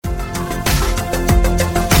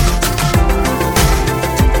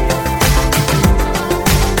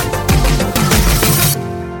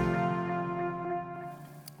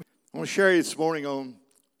share this morning on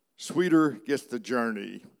Sweeter Gets the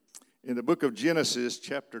Journey. In the book of Genesis,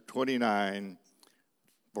 chapter 29,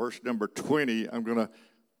 verse number 20, I'm going to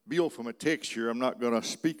build from a text here. I'm not going to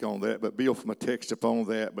speak on that, but build from a text upon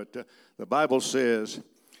that. But the Bible says,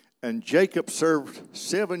 "And Jacob served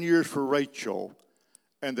 7 years for Rachel,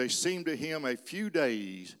 and they seemed to him a few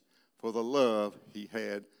days for the love he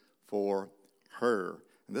had for her."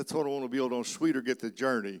 And that's what I want to build on, Sweeter Get the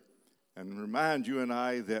Journey, and remind you and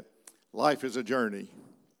I that life is a journey.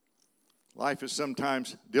 Life is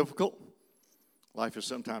sometimes difficult. Life is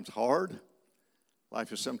sometimes hard.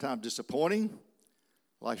 Life is sometimes disappointing.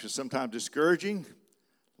 Life is sometimes discouraging.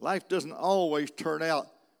 Life doesn't always turn out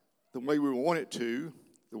the way we want it to,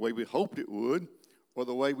 the way we hoped it would, or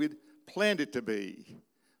the way we'd planned it to be.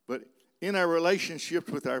 But in our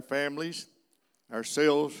relationships with our families,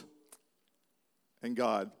 ourselves, and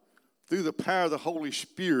God, through the power of the Holy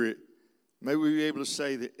Spirit, may we be able to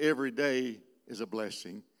say that every day is a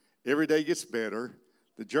blessing. Every day gets better.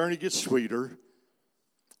 The journey gets sweeter.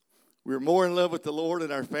 We're more in love with the Lord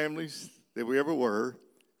and our families than we ever were.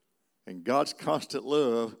 And God's constant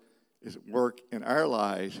love is at work in our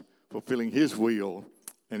lives, fulfilling His will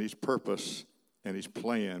and His purpose and His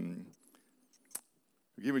plan.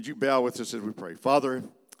 Would you bow with us as we pray? Father,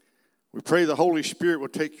 we pray the Holy Spirit will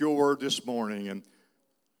take your word this morning and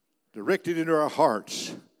direct it into our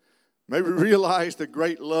hearts. May we realize the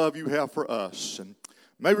great love you have for us. And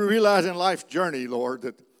may we realize in life's journey, Lord,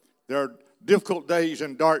 that there are difficult days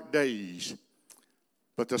and dark days.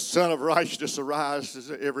 But the Son of Righteousness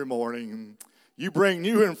arises every morning. And you bring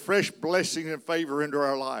new and fresh blessing and favor into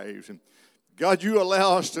our lives. And God, you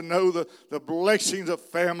allow us to know the blessings of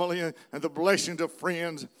family and the blessings of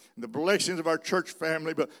friends and the blessings of our church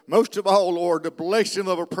family. But most of all, Lord, the blessing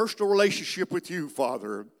of a personal relationship with you,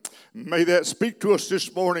 Father. May that speak to us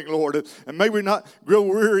this morning, Lord. And may we not grow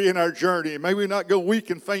weary in our journey. May we not go weak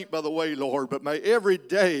and faint by the way, Lord. But may every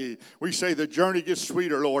day we say the journey gets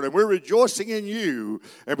sweeter, Lord. And we're rejoicing in you.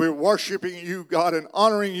 And we're worshiping you, God, and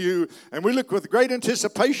honoring you. And we look with great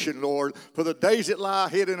anticipation, Lord, for the days that lie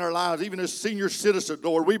ahead in our lives, even as senior citizens,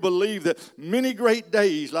 Lord. We believe that many great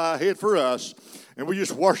days lie ahead for us. And we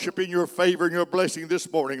just worship in your favor and your blessing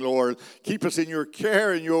this morning, Lord. Keep us in your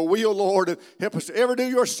care and your will, Lord, and help us to ever do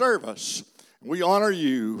your service. We honor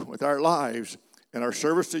you with our lives and our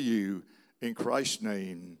service to you. In Christ's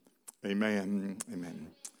name, amen.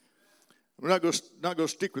 Amen. We're not going to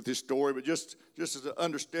stick with this story, but just as an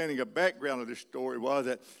understanding, a background of this story was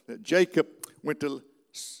that Jacob went to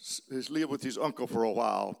live with his uncle for a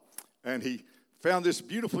while. And he found this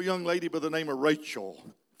beautiful young lady by the name of Rachel.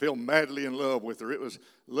 Fell madly in love with her. It was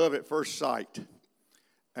love at first sight.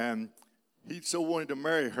 And he so wanted to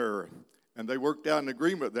marry her. And they worked out an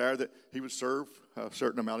agreement there that he would serve a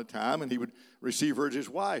certain amount of time and he would receive her as his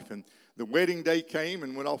wife. And the wedding day came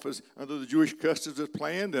and went off as under the Jewish customs as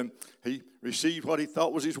planned, and he received what he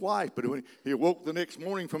thought was his wife. But when he awoke the next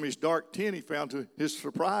morning from his dark tent, he found to his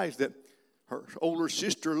surprise that her older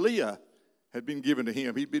sister Leah had been given to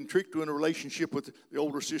him. He'd been tricked into a relationship with the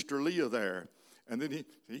older sister Leah there. And then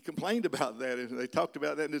he complained about that, and they talked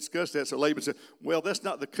about that and discussed that. So Laban said, well, that's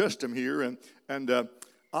not the custom here, and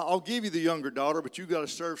I'll give you the younger daughter, but you've got to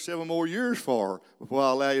serve 7 more years for her before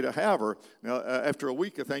I allow you to have her. Now, after a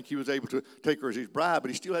week, I think he was able to take her as his bride,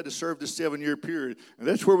 but he still had to serve this 7-year period. And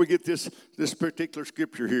that's where we get this particular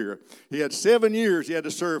scripture here. He had 7 years he had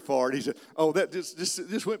to serve for it. He said, oh,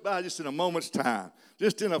 this went by just in a moment's time.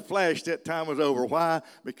 Just in a flash, that time was over. Why?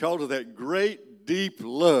 Because of that great, deep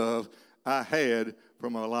love I had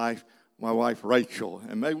for my wife Rachel.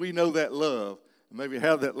 And may we know that love, and may we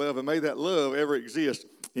have that love, and may that love ever exist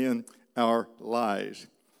in our lives.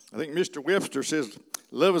 I think Mr. Webster says,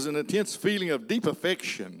 love is an intense feeling of deep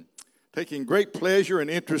affection, taking great pleasure and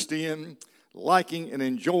interest in, liking and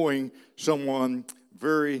enjoying someone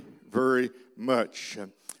very, very much.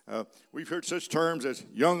 We've heard such terms as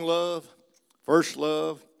young love, first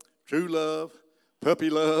love, true love,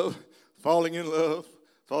 puppy love, falling in love,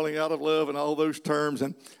 falling out of love, and all those terms.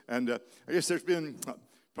 And I guess there's been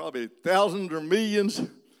probably thousands or millions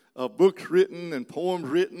of books written and poems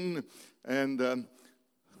written and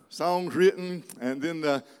songs written. And then,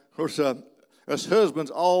 of course, us husbands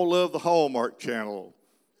all love the Hallmark Channel.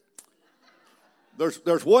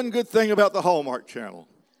 There's one good thing about the Hallmark Channel.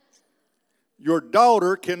 Your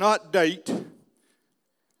daughter cannot date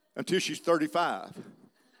until she's 35.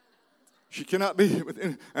 She cannot be,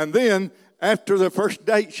 and then after the first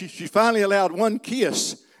date, she's finally allowed one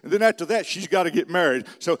kiss. And then after that, she's got to get married.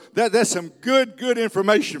 So that's some good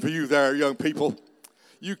information for you there, young people.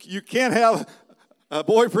 You can't have a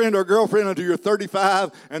boyfriend or girlfriend until you're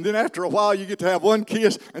 35, and then after a while you get to have one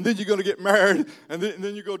kiss, and then you're going to get married, and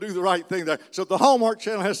then you go do the right thing there. So the Hallmark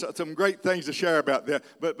Channel has some great things to share about that.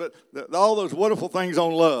 But all those wonderful things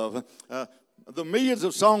on love. The millions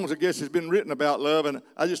of songs, I guess, has been written about love, and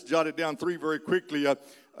I just jotted down 3 very quickly.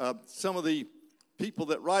 Some of the people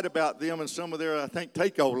that write about them and some of their, I think,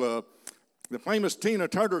 take on love. The famous Tina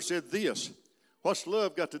Turner said this: "What's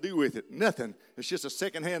love got to do with it? Nothing. It's just a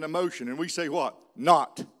secondhand emotion." And we say what?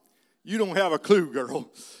 Not. You don't have a clue,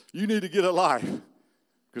 girl. You need to get a life,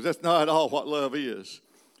 because that's not at all what love is.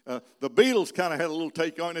 The Beatles kind of had a little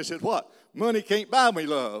take on it. They said, what? Money can't buy me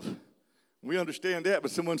love. We understand that,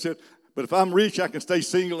 but someone said, but if I'm rich, I can stay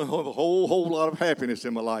single and have a whole lot of happiness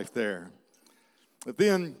in my life there. But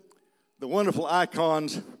then the wonderful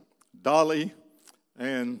icons, Dolly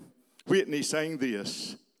and Whitney, sang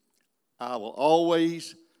this: "I will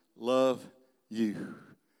always love you."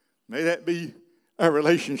 May that be our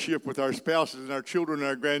relationship with our spouses and our children and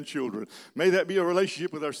our grandchildren. May that be a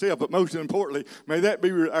relationship with ourselves, but most importantly, may that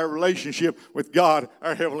be our relationship with God,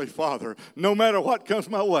 our Heavenly Father. No matter what comes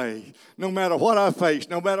my way, no matter what I face,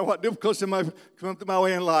 no matter what difficulties come to my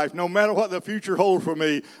way in life, no matter what the future holds for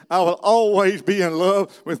me, I will always be in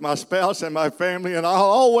love with my spouse and my family, and I'll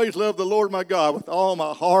always love the Lord my God with all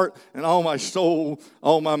my heart and all my soul,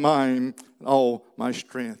 all my mind, and all my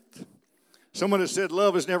strength. Someone has said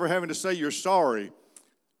love is never having to say you're sorry.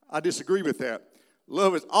 I disagree with that.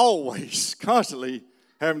 Love is always, constantly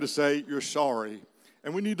having to say you're sorry.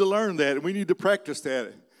 And we need to learn that, and we need to practice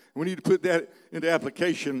that. We need to put that into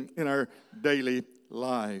application in our daily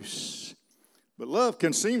lives. But love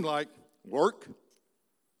can seem like work.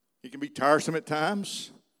 It can be tiresome at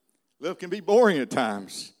times. Love can be boring at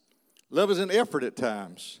times. Love is an effort at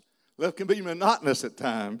times. Love can be monotonous at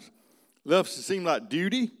times. Love can seem like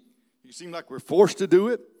duty. It can seem like we're forced to do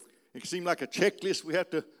it. It can seem like a checklist we have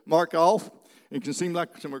to mark off. It can seem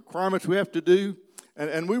like some requirements we have to do.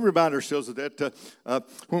 And we remind ourselves of that.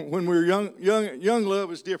 When we're young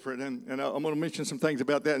love is different. And I'm going to mention some things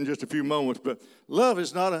about that in just a few moments. But love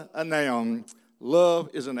is not a noun. Love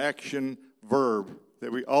is an action verb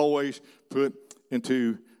that we always put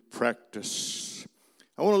into practice.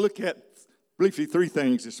 I want to look at briefly 3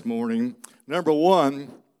 things this morning. Number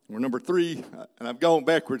 1, or number 3, and I've gone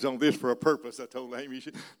backwards on this for a purpose. I told Amy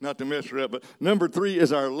not to mess her up. But number 3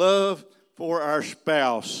 is our love for our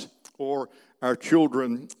spouse or our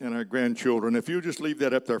children and our grandchildren. If you'll just leave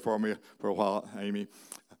that up there for me for a while, Amy.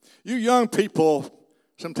 You young people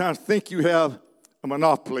sometimes think you have a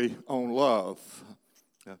monopoly on love.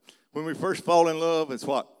 When we first fall in love, it's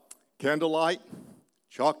what? Candlelight,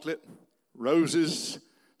 chocolate, roses,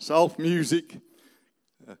 soft music,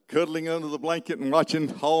 cuddling under the blanket and watching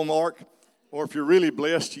Hallmark. Or if you're really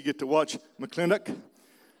blessed, you get to watch McClintock.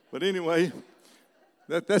 But anyway,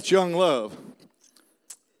 that's young love.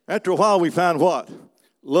 After a while, we find what?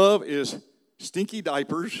 Love is stinky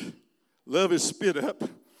diapers. Love is spit up.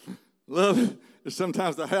 Love is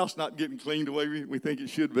sometimes the house not getting cleaned the way we think it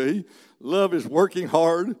should be. Love is working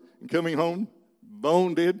hard and coming home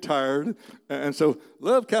bone dead tired. And so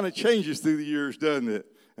love kind of changes through the years, doesn't it?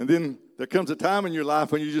 And then there comes a time in your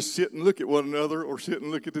life when you just sit and look at one another or sit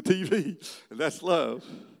and look at the TV. And that's love.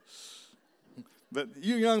 But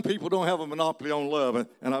you young people don't have a monopoly on love.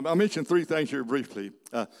 And I mentioned 3 things here briefly.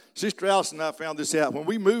 Sister Alice and I found this out. When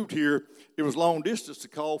we moved here, it was long distance to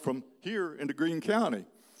call from here into Greene County.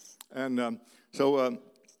 And so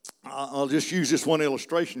I'll just use this one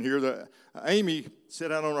illustration here. Amy sat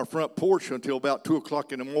out on our front porch until about 2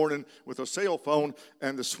 o'clock in the morning with a cell phone,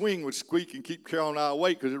 and the swing would squeak and keep Carol and I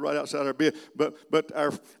awake because it's right outside our bed. But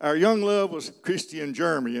our young love was Christy and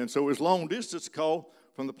Jeremy, and so it was long distance call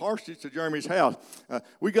from the parsonage to Jeremy's house.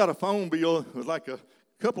 We got a phone bill. It was like a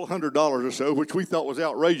couple $100 or so, which we thought was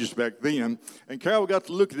outrageous back then. And Carol got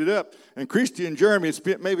to look it up, and Christy and Jeremy had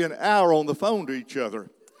spent maybe an hour on the phone to each other.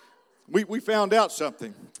 We found out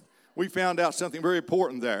something. We found out something very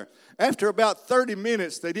important there. After about 30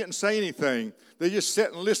 minutes, they didn't say anything. They just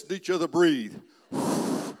sat and listened to each other breathe.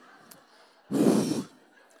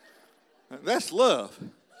 That's love.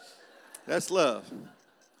 That's love.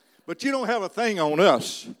 But you don't have a thing on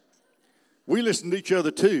us. We listen to each other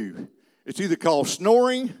too. It's either called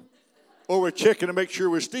snoring or we're checking to make sure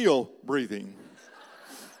we're still breathing.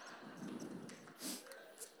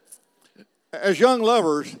 As young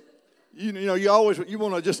lovers, you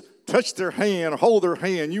want to just touch their hand or hold their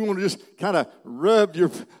hand. You want to just kind of rub your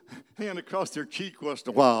hand across their cheek once in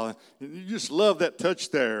a while. You just love that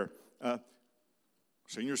touch there.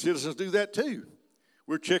 Senior citizens do that too.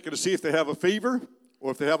 We're checking to see if they have a fever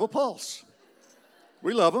or if they have a pulse.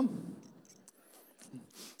 We love them.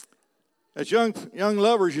 As young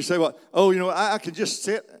lovers, you say, well, I can just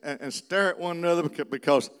sit and stare at one another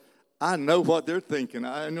because I know what they're thinking.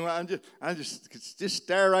 I just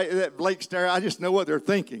stare right at that Blake stare. I just know what they're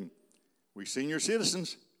thinking. We senior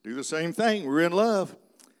citizens do the same thing. We're in love.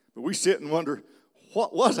 But we sit and wonder,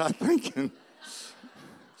 what was I thinking?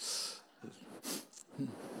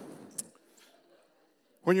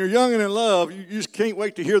 When you're young and in love, you just can't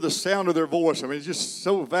wait to hear the sound of their voice. I mean, it's just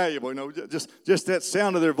so valuable, just that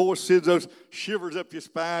sound of their voice sends those shivers up your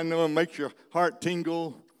spine, and makes your heart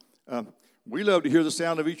tingle. We love to hear the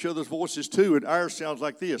sound of each other's voices too, and ours sounds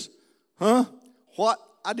like this. Huh? What?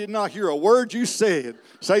 I did not hear a word you said.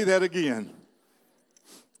 Say that again.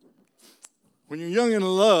 When you're young and in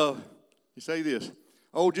love, you say this.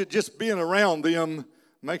 Oh, just being around them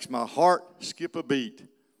makes my heart skip a beat.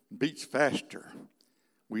 Beats faster.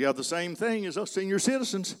 We have the same thing as us senior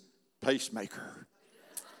citizens, pacemaker.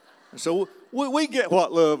 So we get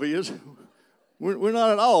what love is. We're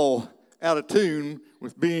not at all out of tune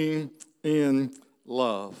with being in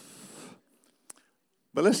love.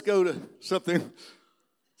 But let's go to something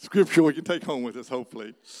scriptural we can take home with us,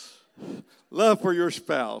 hopefully. Love for your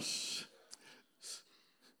spouse.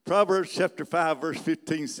 Proverbs chapter 5, verse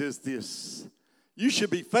 15 says this. You should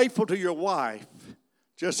be faithful to your wife,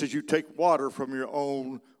 just as you take water from your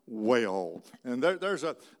own well. And there's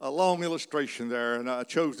a long illustration there, and I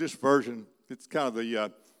chose this version. It's kind of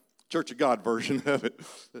the Church of God version of it.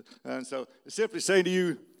 And so it's simply saying to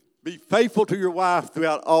you, be faithful to your wife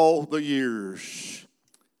throughout all the years.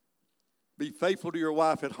 Be faithful to your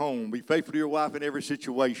wife at home. Be faithful to your wife in every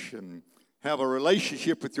situation. Have a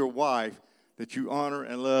relationship with your wife that you honor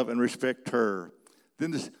and love and respect her.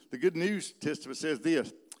 Then the Good News Testament says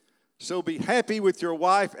this. So be happy with your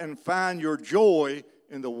wife and find your joy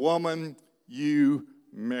in the woman you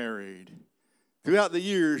married. Throughout the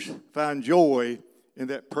years, find joy in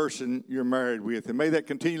that person you're married with. And may that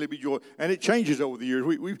continually be joy. And it changes over the years.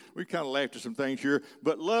 We kind of laughed at some things here.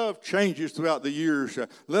 But love changes throughout the years.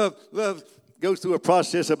 Love goes through a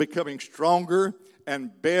process of becoming stronger and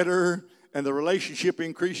better. And the relationship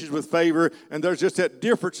increases with favor. And there's just that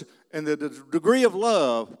difference in the degree of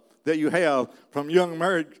love that you have from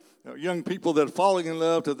young people that are falling in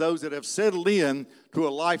love to those that have settled in to a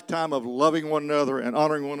lifetime of loving one another and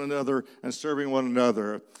honoring one another and serving one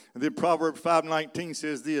another. And then Proverbs 5:19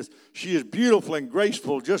 says this, she is beautiful and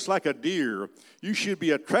graceful just like a deer. You should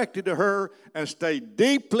be attracted to her and stay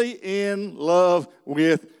deeply in love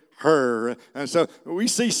with her. And so we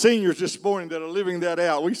see seniors this morning that are living that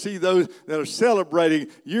out. We see those that are celebrating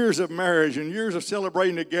years of marriage and years of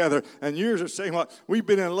celebrating together and years of saying, what, we've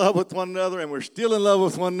been in love with one another and we're still in love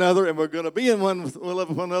with one another and we're going to be in love with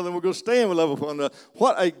one another and we're going to stay in love with one another.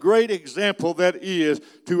 What a great example that is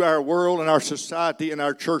to our world and our society and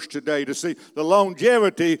our church today, to see the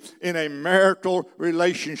longevity in a marital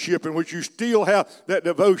relationship in which you still have that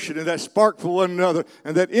devotion and that spark for one another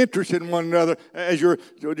and that interest in one another as your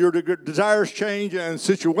desires change and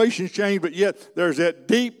situations change, but yet there's that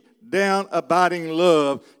deep down abiding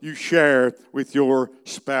love you share with your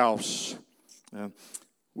spouse.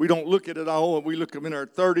 We don't look at it all. We look them in our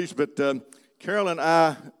 30s, but Carol and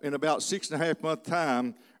I, in about 6.5 months'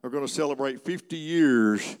 time, are going to celebrate 50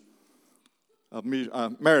 years of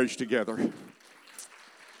marriage together.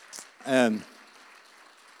 And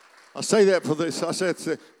I say that for this. I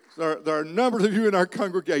said, there are numbers of you in our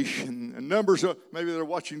congregation, and numbers of maybe they're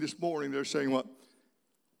watching this morning. They're saying, "What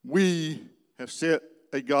we have set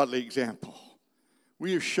a godly example.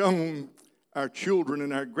 We have shown our children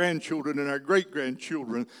and our grandchildren and our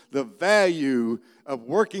great-grandchildren the value of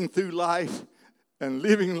working through life and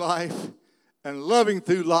living life and loving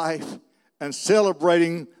through life and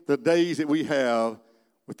celebrating the days that we have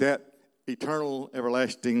with that eternal,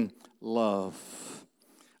 everlasting love."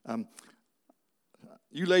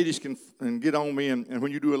 You ladies can get on me, and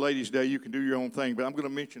when you do a ladies' day, you can do your own thing. But I'm going to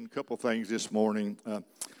mention a couple things this morning.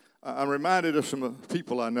 I'm reminded of some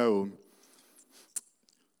people I know.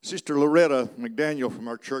 Sister Loretta McDaniel from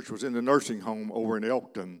our church was in the nursing home over in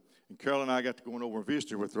Elkton, and Carol and I got to go over and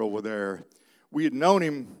visit with her over there. We had known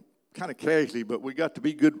him kind of casually, but we got to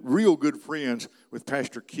be real good friends with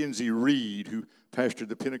Pastor Kinsey Reed, who pastored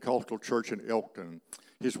the Pentecostal church in Elkton.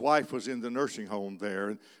 His wife was in the nursing home there,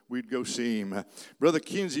 and we'd go see him. Brother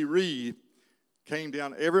Kinsey Reed came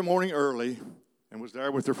down every morning early and was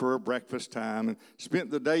there with her for her breakfast time and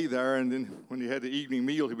spent the day there. And then when he had the evening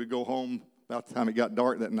meal, he would go home about the time it got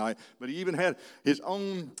dark that night. But he even had his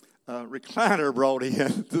own recliner brought in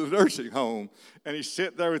to the nursing home, and he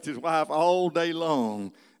sat there with his wife all day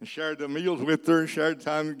long and shared the meals with her, and shared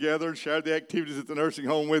time together, and shared the activities at the nursing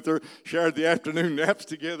home with her, shared the afternoon naps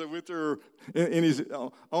together with her in his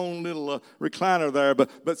own little recliner there.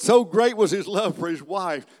 But so great was his love for his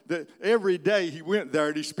wife that every day he went there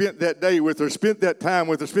and he spent that day with her, spent that time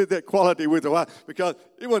with her, spent that quality with her wife, because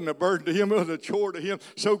it wasn't a burden to him, it wasn't a chore to him.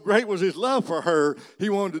 So great was his love for her, he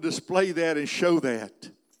wanted to display that and show that.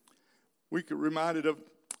 We could reminded of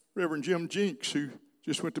Reverend Jim Jinks, who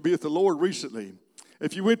just went to be with the Lord recently.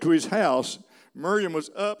 If you went to his house, Miriam was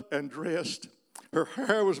up and dressed. Her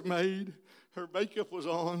hair was made. Her makeup was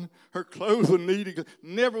on. Her clothes were neat.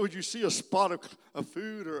 Never would you see a spot of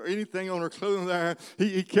food or anything on her clothing there.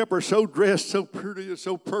 He kept her so dressed, so pretty, and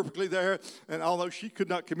so perfectly there. And although she could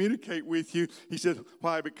not communicate with you, he said,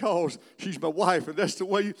 why? Because she's my wife, and that's the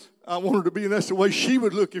way I want her to be, and that's the way she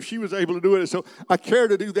would look if she was able to do it. And so I care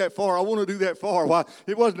to do that for her. I want to do that for her. Why?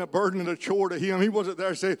 It wasn't a burden and a chore to him. He wasn't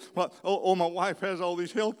there saying, well, oh, my wife has all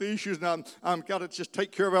these health issues, and I'm got to just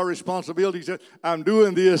take care of our responsibilities. He said, I'm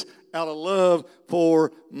doing this out of love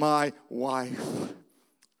for my wife.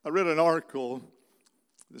 I read an article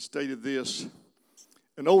that stated this.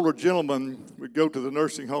 An older gentleman would go to the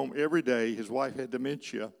nursing home every day. His wife had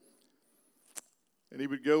dementia. And he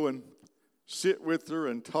would go and sit with her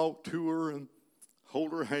and talk to her and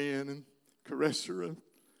hold her hand and caress her and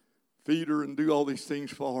feed her and do all these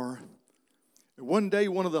things for her. And one day,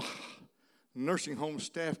 one of the nursing home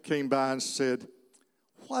staff came by and said,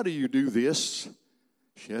 why do you do this?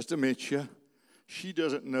 She has dementia. She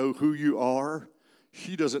doesn't know who you are.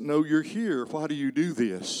 She doesn't know you're here. Why do you do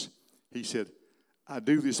this? He said, I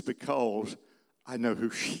do this because I know who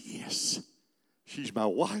she is. She's my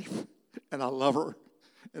wife, and I love her.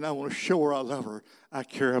 And I want to show her I love her. I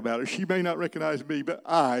care about her. She may not recognize me, but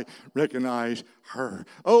I recognize her.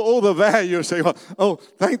 Oh, the value of saying, oh,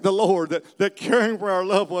 thank the Lord that caring for our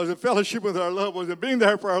loved ones and fellowship with our loved ones and being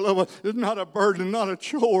there for our loved ones is not a burden, not a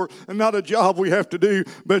chore, and not a job we have to do,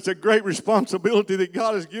 but it's a great responsibility that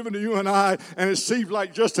God has given to you and I, and it seems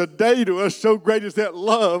like just a day to us. So great is that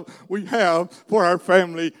love we have for our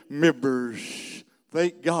family members.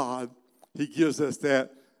 Thank God He gives us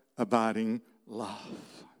that abiding love.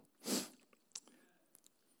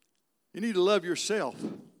 You need to love yourself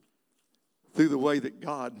through the way that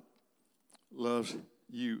God loves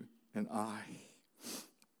you and I.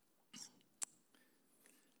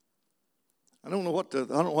 I don't know what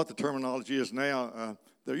the terminology is now.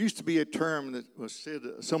 There used to be a term that was said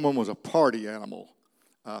someone was a party animal.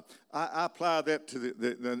 I apply that to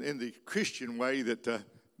in the Christian way that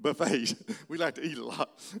buffets, we like to eat a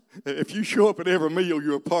lot. If you show up at every meal,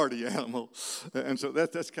 you're a party animal, and so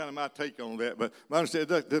that's kind of my take on that. But I understand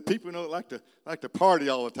the people like to party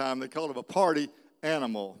all the time. They call them a party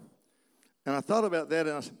animal, and I thought about that,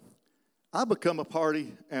 and I said, I become a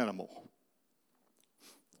party animal.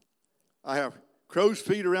 I have crow's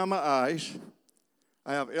feet around my eyes.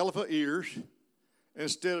 I have elephant ears.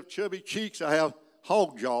 Instead of chubby cheeks, I have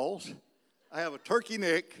hog jaws. I have a turkey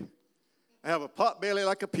neck. I have a pot belly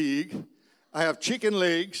like a pig. I have chicken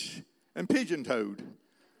legs and pigeon-toed.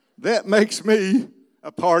 That makes me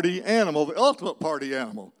a party animal, the ultimate party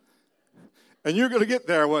animal. And you're going to get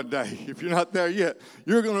there one day. If you're not there yet,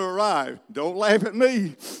 you're going to arrive. Don't laugh at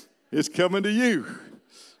me. It's coming to you.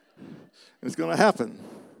 It's going to happen.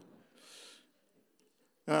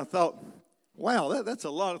 And I thought, wow, that's a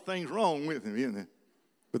lot of things wrong with him, isn't it?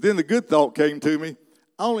 But then the good thought came to me.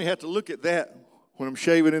 I only have to look at that when I'm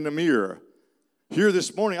shaving in the mirror. Here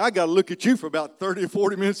this morning, I got to look at you for about 30 or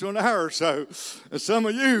 40 minutes to an hour or so. And some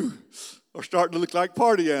of you are starting to look like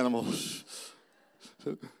party animals.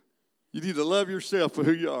 So you need to love yourself for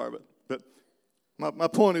who you are. But my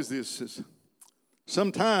point is this. Is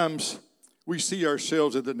sometimes we see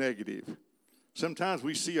ourselves as the negative. Sometimes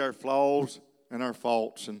we see our flaws and our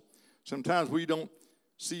faults. And sometimes we don't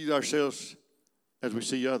see ourselves as we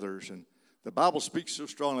see others. And the Bible speaks so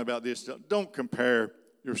strongly about this. Don't compare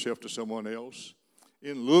yourself to someone else.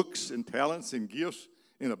 In looks and talents and gifts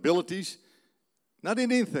and abilities, not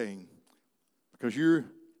in anything, because you're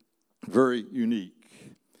very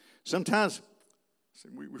unique. Sometimes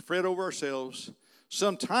we fret over ourselves.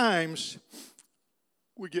 Sometimes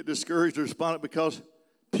we get discouraged or despondent because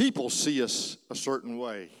people see us a certain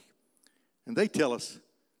way, and they tell us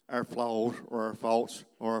our flaws or our faults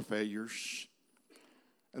or our failures.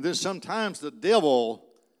 And then sometimes the devil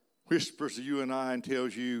whispers to you and I and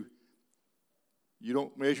tells you, you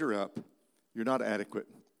don't measure up. You're not adequate.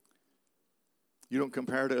 You don't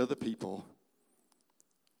compare to other people.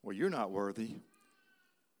 Well, you're not worthy.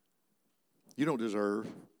 You don't deserve.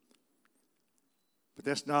 But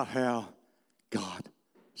that's not how God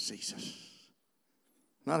sees us.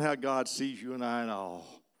 Not how God sees you and I at all.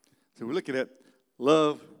 So we're looking at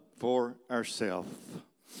love for ourselves.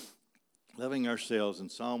 Loving ourselves in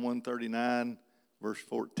Psalm 139, verse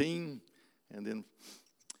 14. And then,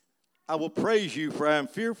 I will praise you, for I am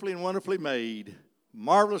fearfully and wonderfully made.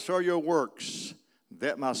 Marvelous are your works,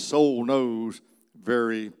 that my soul knows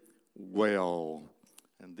very well.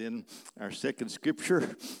 And then our second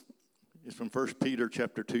scripture is from 1 Peter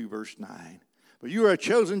chapter 2, verse 9. But you are a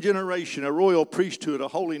chosen generation, a royal priesthood, a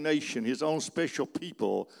holy nation, his own special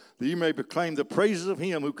people, that you may proclaim the praises of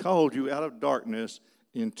him who called you out of darkness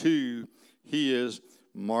into his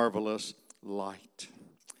marvelous light.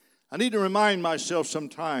 I need to remind myself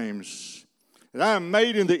sometimes that I am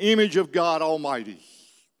made in the image of God Almighty.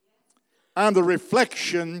 I'm the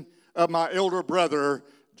reflection of my elder brother,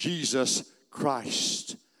 Jesus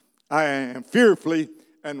Christ. I am fearfully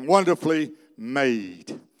and wonderfully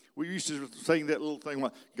made. We used to sing that little thing,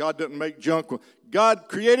 God doesn't make junk. God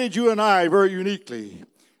created you and I very uniquely.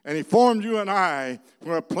 And he formed you and I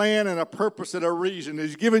for a plan and a purpose and a reason.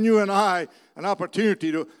 He's given you and I an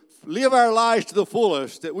opportunity to live our lives to the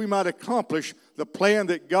fullest, that we might accomplish the plan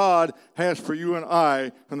that God has for you and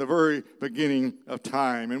I from the very beginning of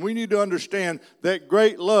time. And we need to understand that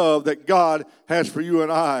great love that God has for you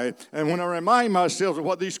and I. And when I remind myself of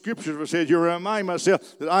what these scriptures have said, you remind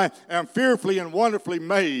myself that I am fearfully and wonderfully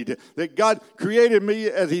made, that God created me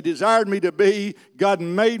as he desired me to be. God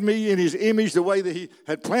made me in his image the way that he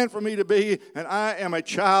had planned for me to be, and I am a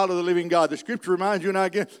child of the living God. The scripture reminds you and I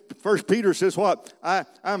again, 1 Peter says what?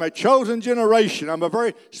 I'm a chosen generation. I'm a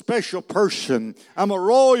very special person. I'm a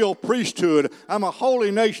royal priesthood. I'm a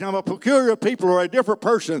holy nation. I'm a peculiar people or a different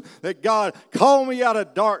person that God called me out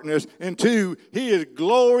of darkness into his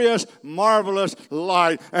glorious, marvelous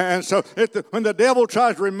light. And so when the devil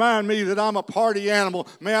tries to remind me that I'm a party animal,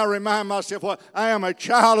 may I remind myself what? I am a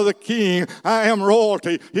child of the King. I am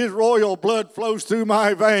royalty. His royal blood flows through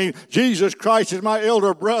my vein. Jesus Christ is my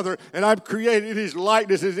elder brother, and I'm created in his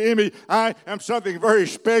likeness, his image. I am something very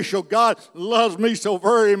special. God loves me so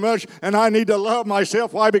very much, and I need to love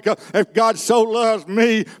myself. Why? Because if God so loves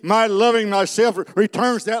me, my loving myself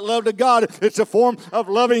returns that love to God. It's a form of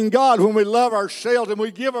loving God when we love ourselves and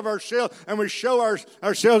we give of ourselves and we show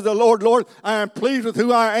ourselves to the Lord. Lord, I am pleased with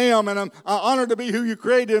who I am, and I'm honored to be who you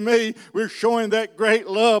created in me. We're showing that great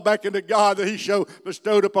love back into God that he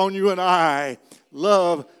bestowed upon you and I.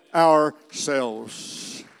 Love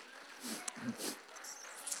ourselves.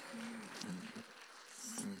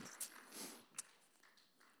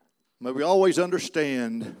 May we always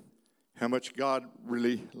understand how much God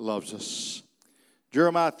really loves us.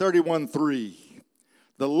 Jeremiah 31:3.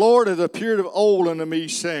 The Lord has appeared of old unto me,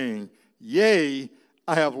 saying, Yea,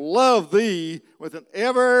 I have loved thee with an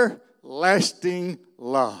everlasting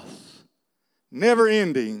love. Never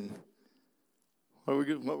ending. What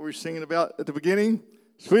were we singing about at the beginning?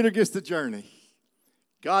 Sweeter gets the journey.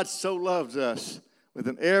 God so loves us with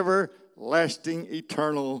an everlasting,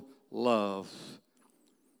 eternal love.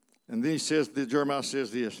 And then Jeremiah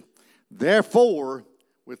says this, Therefore,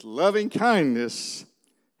 with loving kindness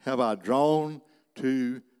have I drawn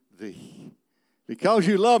to thee. Because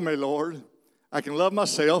you love me, Lord, I can love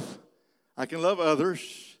myself, I can love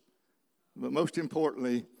others, but most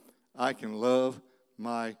importantly, I can love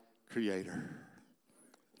my Creator.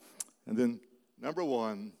 And then number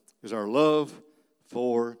one is our love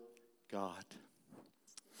for God.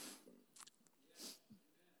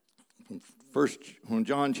 First, from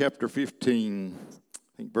John chapter 15,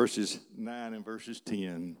 I think verses 9 and verses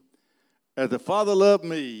 10. As the Father loved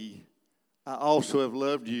me, I also have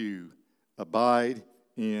loved you. Abide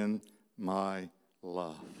in my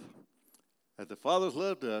love. As the Father's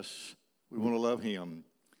loved us, we want to love him.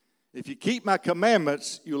 If you keep my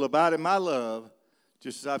commandments, you'll abide in my love,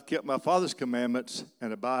 just as I've kept my Father's commandments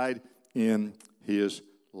and abide in his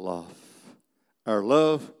love. Our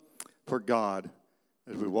love for God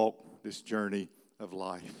as we walk this journey of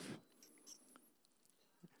life.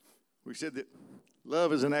 We said that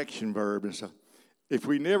love is an action verb, and so if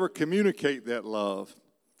we never communicate that love,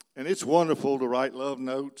 and it's wonderful to write love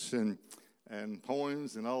notes and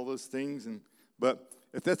poems and all those things, but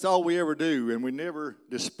if that's all we ever do and we never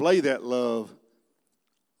display that love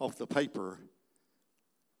off the paper,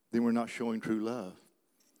 then we're not showing true love.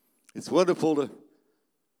 It's wonderful to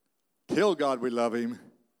tell God we love him,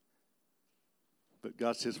 but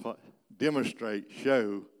God says, what? Demonstrate,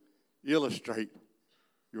 show, illustrate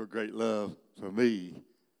your great love for me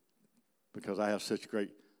because I have such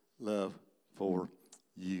great love for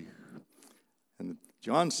you. And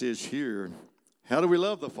John says here, how do we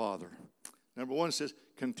love the Father? Number one says,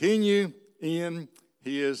 continue in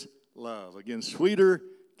His love. Again, sweeter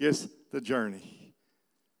gets the journey.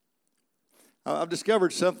 I've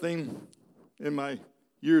discovered something in my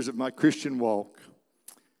years of my Christian walk.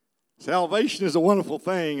 Salvation is a wonderful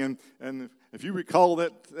thing, and if you recall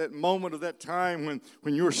that moment of that time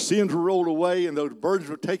when your sins were rolled away and those burdens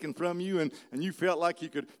were taken from you and you felt like you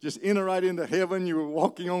could just enter right into heaven, you were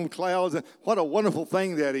walking on clouds, and what a wonderful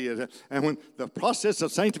thing that is. And when the process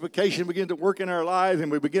of sanctification began to work in our lives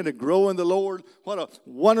and we begin to grow in the Lord, what a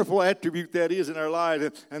wonderful attribute that is in our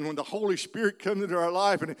lives. And when the Holy Spirit comes into our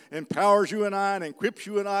life and empowers you and I and equips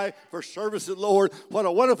you and I for service to the Lord, what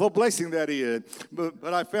a wonderful blessing that is.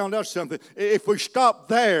 But I found out something. If we stop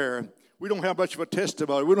there, we don't have much of a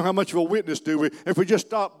testimony. We don't have much of a witness, do we? If we just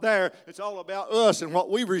stop there, it's all about us and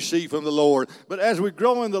what we receive from the Lord. But as we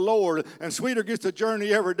grow in the Lord and sweeter gets the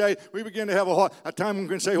journey every day, we begin to have a time when we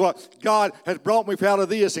can say, God has brought me out of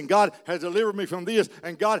this, and God has delivered me from this,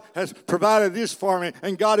 and God has provided this for me,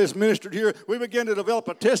 and God has ministered here. We begin to develop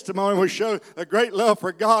a testimony. We show a great love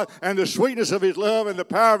for God and the sweetness of His love and the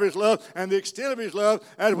power of His love and the extent of His love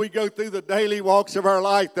as we go through the daily walks of our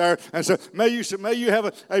life there. And so may you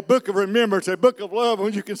have a book of remembrance, a book of love,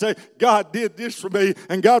 when you can say, God did this for me,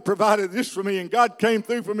 and God provided this for me, and God came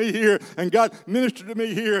through for me here, and God ministered to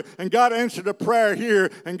me here, and God answered a prayer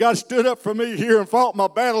here, and God stood up for me here and fought my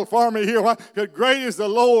battle for me here. Why? Because great is the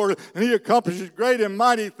Lord, and He accomplishes great and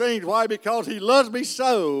mighty things. Why? Because He loves me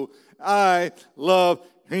so. I love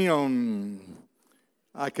Him.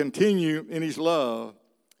 I continue in His love.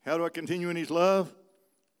 How do I continue in His love?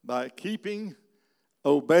 By keeping,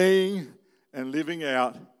 obeying, and living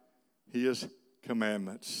out His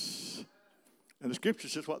commandments. And the Scripture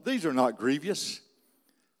says, these are not grievous.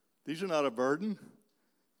 These are not a burden.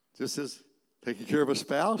 Just as taking care of a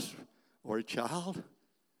spouse or a child.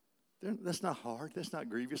 That's not hard. That's not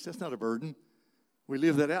grievous. That's not a burden. We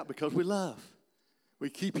live that out because we love. We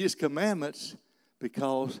keep His commandments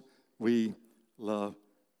because we love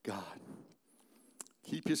God.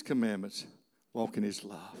 Keep His commandments. Walk in His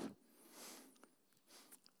love.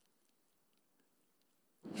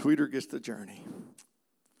 Sweeter gets the journey.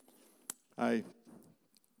 I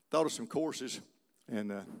thought of some courses,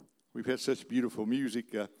 and we've had such beautiful music.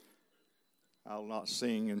 I'll not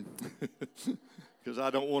sing, and because I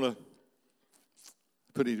don't want to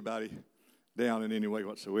put anybody down in any way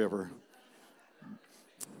whatsoever.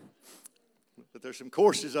 But there's some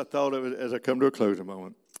courses I thought of as I come to a closing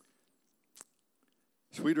moment.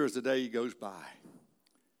 Sweeter as the day goes by.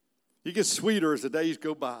 He gets sweeter as the days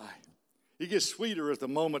go by. He gets sweeter as the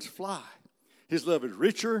moments fly. His love is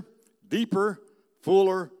richer, deeper,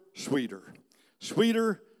 fuller, sweeter.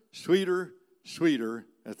 Sweeter, sweeter, sweeter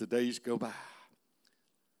as the days go by.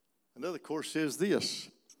 Another course says this: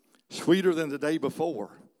 sweeter than the day before.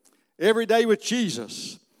 Every day with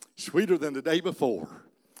Jesus, sweeter than the day before.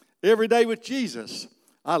 Every day with Jesus,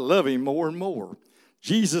 I love Him more and more.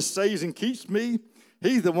 Jesus saves and keeps me.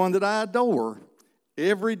 He's the one that I adore.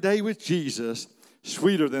 Every day with Jesus,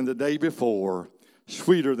 sweeter than the day before,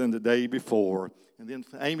 sweeter than the day before. And then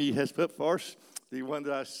Amy has put for us the one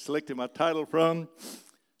that I selected my title from.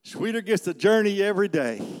 Sweeter gets the journey every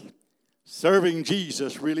day. Serving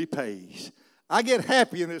Jesus really pays. I get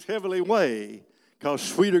happy in this heavenly way because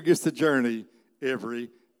sweeter gets the journey every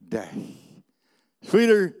day.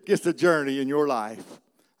 Sweeter gets the journey in your life.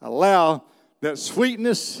 Allow that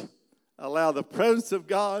sweetness, allow the presence of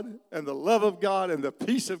God and the love of God and the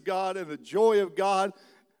peace of God and the joy of God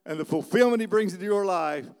and the fulfillment He brings into your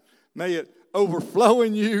life. May it overflow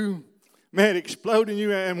in you. May it explode in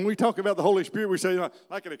you. And when we talk about the Holy Spirit, we say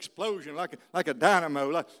like an explosion, like a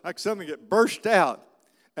dynamo, like something that burst out.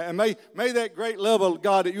 And may that great love of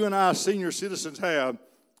God that you and I senior citizens have,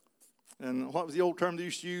 and what was the old term they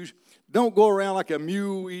used to use? Don't go around like a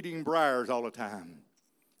mule eating briars all the time.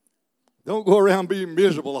 Don't go around being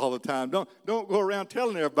miserable all the time. Don't go around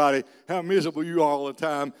telling everybody how miserable you are all the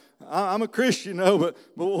time. I'm a Christian, but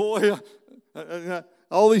boy,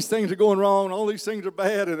 all these things are going wrong. All these things are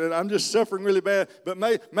bad, and I'm just suffering really bad. But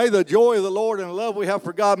may the joy of the Lord and the love we have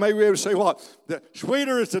for God, may we be able to say that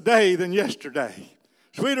sweeter is today than yesterday.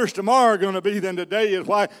 Sweeter is tomorrow going to be than today is.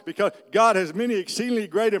 Why? Because God has many exceedingly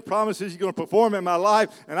great and promises He's going to perform in my life,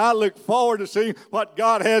 and I look forward to seeing what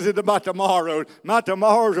God has into my tomorrows. My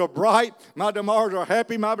tomorrows are bright. My tomorrows are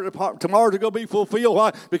happy. My tomorrows are going to be fulfilled.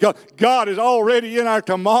 Why? Because God is already in our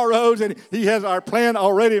tomorrows, and He has our plan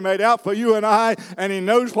already made out for you and I, and He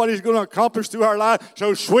knows what He's going to accomplish through our life.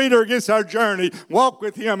 So sweeter gets our journey. Walk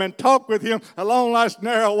with Him and talk with Him along life's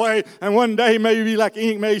narrow way, and one day maybe like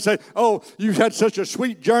Enoch may say, oh, you've had such a sweet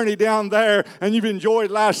sweet journey down there, and you've enjoyed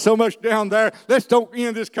life so much down there. Let's don't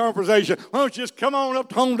end this conversation. Why don't you just come on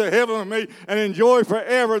up home to heaven with me and enjoy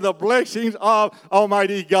forever the blessings of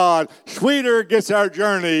Almighty God. Sweeter gets our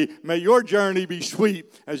journey. May your journey be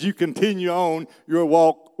sweet as you continue on your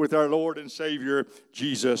walk with our Lord and Savior,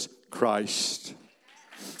 Jesus Christ.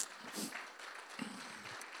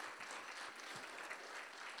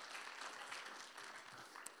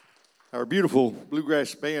 Our beautiful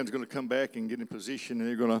bluegrass band is going to come back and get in position, and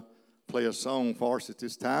they're going to play a song for us at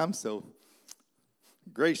this time. So,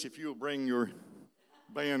 Grace, if you'll bring your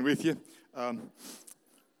band with you.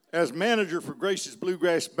 As manager for Grace's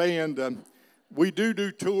Bluegrass Band, we do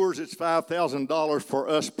tours. It's $5,000 for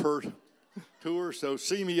us per tour. So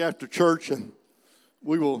see me after church, and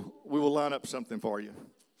we will line up something for you.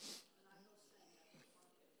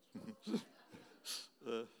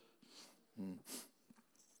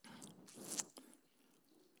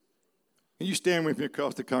 Can you stand with me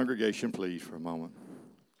across the congregation, please, for a moment?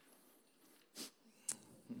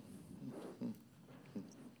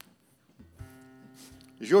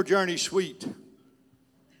 Is your journey sweet?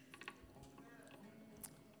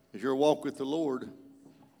 Is your walk with the Lord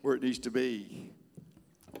where it needs to be?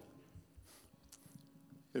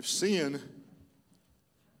 If sin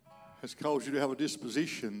has caused you to have a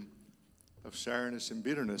disposition of sourness and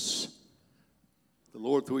bitterness, the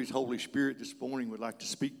Lord, through His Holy Spirit this morning, would like to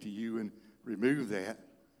speak to you and remove that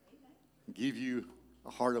and give you a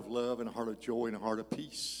heart of love and a heart of joy and a heart of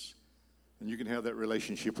peace. And you can have that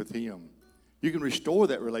relationship with Him. You can restore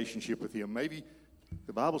that relationship with Him. Maybe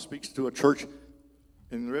the Bible speaks to a church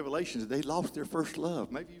in the Revelations, they lost their first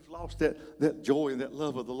love. Maybe you've lost that joy and that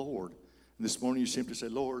love of the Lord. And this morning you simply say,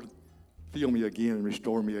 Lord, fill me again and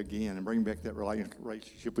restore me again and bring back that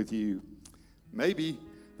relationship with you. Maybe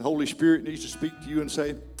the Holy Spirit needs to speak to you and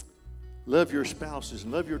say, love your spouses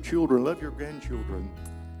and love your children, love your grandchildren.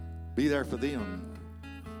 Be there for them.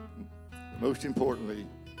 Most importantly,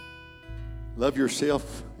 love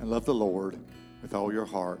yourself and love the Lord with all your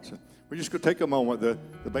heart. We're just going to take a moment.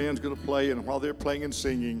 The band's going to play, and while they're playing and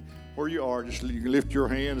singing, where you are, just you can lift your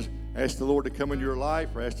hands, ask the Lord to come into your life,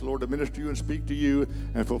 or ask the Lord to minister to you and speak to you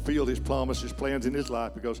and fulfill His promises, His plans in His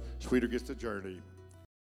life, because sweeter gets the journey.